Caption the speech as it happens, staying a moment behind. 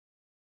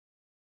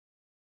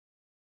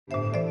A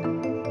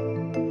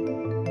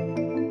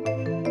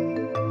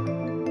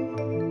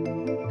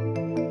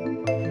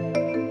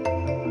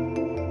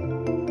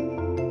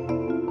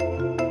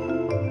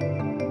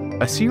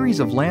series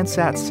of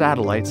Landsat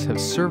satellites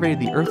have surveyed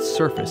the Earth's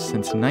surface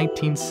since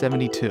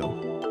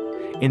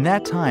 1972. In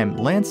that time,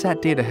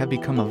 Landsat data have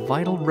become a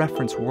vital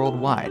reference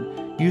worldwide,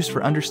 used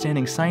for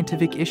understanding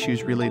scientific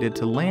issues related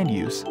to land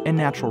use and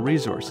natural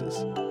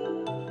resources.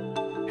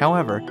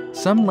 However,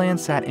 some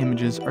Landsat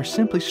images are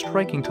simply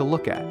striking to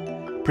look at,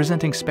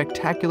 presenting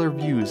spectacular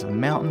views of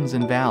mountains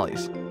and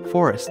valleys,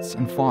 forests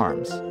and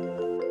farms.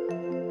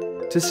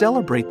 To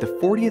celebrate the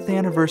 40th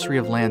anniversary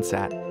of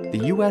Landsat,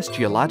 the U.S.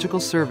 Geological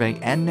Survey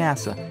and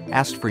NASA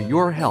asked for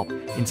your help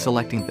in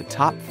selecting the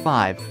top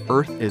 5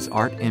 Earth is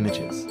Art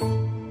images.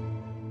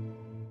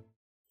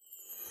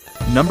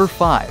 Number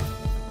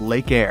 5.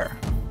 Lake Eyre.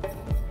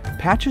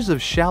 Patches of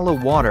shallow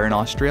water in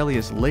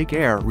Australia's Lake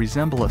Eyre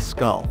resemble a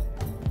skull.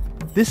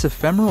 This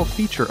ephemeral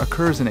feature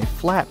occurs in a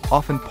flat,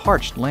 often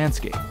parched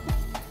landscape.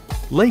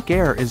 Lake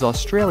Eyre is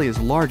Australia's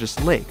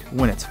largest lake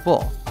when it's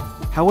full.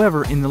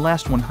 However, in the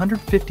last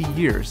 150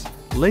 years,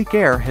 Lake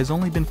Eyre has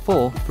only been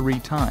full 3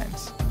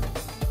 times.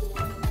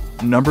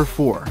 Number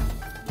 4.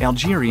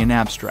 Algerian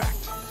Abstract.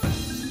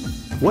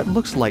 What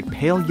looks like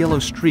pale yellow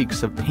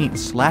streaks of paint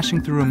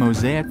slashing through a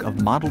mosaic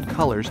of mottled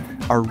colors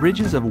are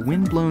ridges of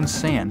wind-blown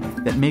sand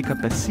that make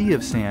up a sea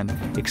of sand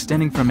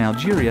extending from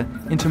Algeria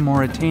into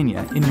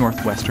Mauritania in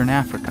northwestern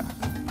Africa.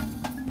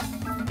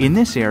 In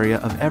this area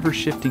of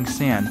ever-shifting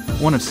sand,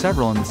 one of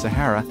several in the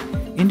Sahara,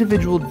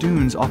 individual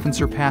dunes often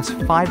surpass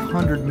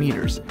 500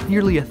 meters,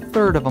 nearly a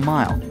third of a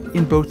mile,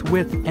 in both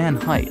width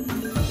and height.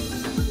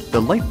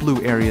 The light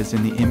blue areas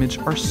in the image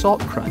are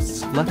salt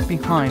crusts left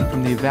behind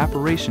from the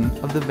evaporation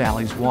of the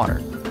valley's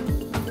water.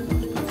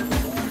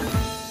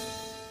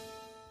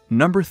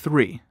 Number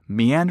 3.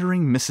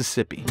 Meandering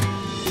Mississippi.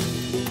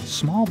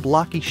 Small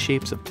blocky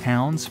shapes of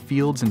towns,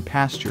 fields, and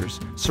pastures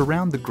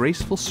surround the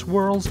graceful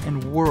swirls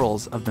and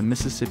whirls of the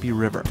Mississippi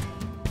River.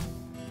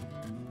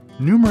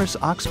 Numerous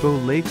oxbow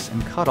lakes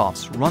and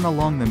cutoffs run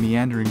along the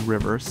meandering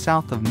river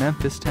south of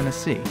Memphis,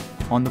 Tennessee,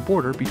 on the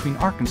border between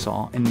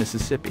Arkansas and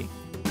Mississippi.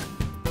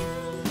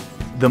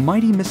 The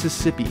mighty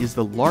Mississippi is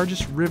the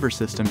largest river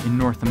system in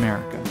North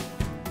America.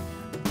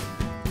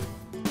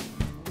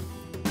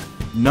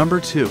 Number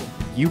 2.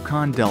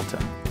 Yukon Delta.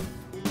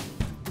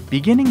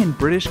 Beginning in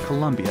British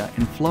Columbia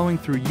and flowing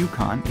through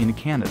Yukon in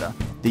Canada,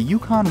 the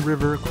Yukon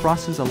River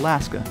crosses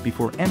Alaska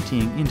before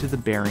emptying into the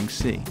Bering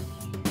Sea.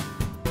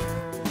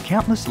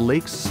 Countless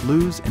lakes,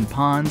 sloughs, and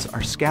ponds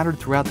are scattered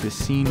throughout this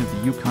scene of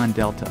the Yukon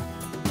Delta.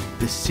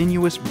 The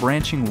sinuous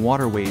branching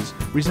waterways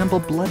resemble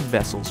blood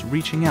vessels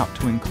reaching out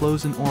to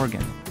enclose an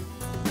organ.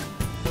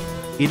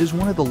 It is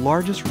one of the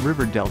largest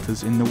river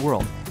deltas in the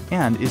world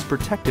and is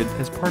protected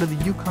as part of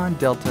the Yukon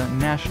Delta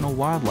National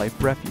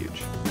Wildlife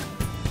Refuge.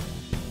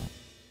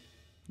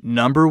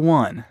 Number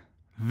 1.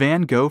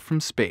 Van Gogh from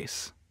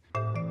Space.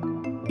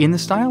 In the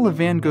style of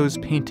Van Gogh's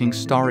painting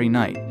Starry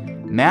Night,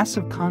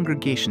 massive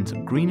congregations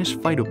of greenish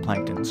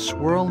phytoplankton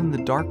swirl in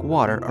the dark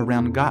water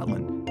around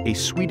Gotland, a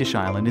Swedish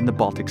island in the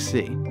Baltic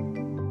Sea.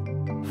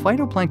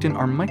 Phytoplankton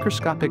are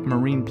microscopic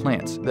marine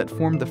plants that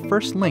form the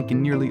first link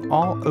in nearly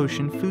all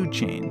ocean food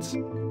chains.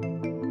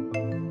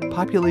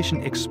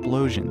 Population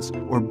explosions,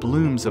 or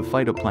blooms of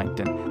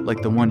phytoplankton,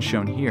 like the one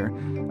shown here,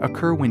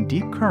 occur when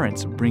deep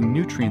currents bring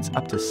nutrients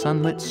up to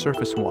sunlit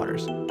surface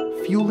waters,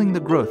 fueling the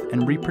growth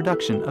and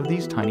reproduction of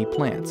these tiny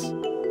plants.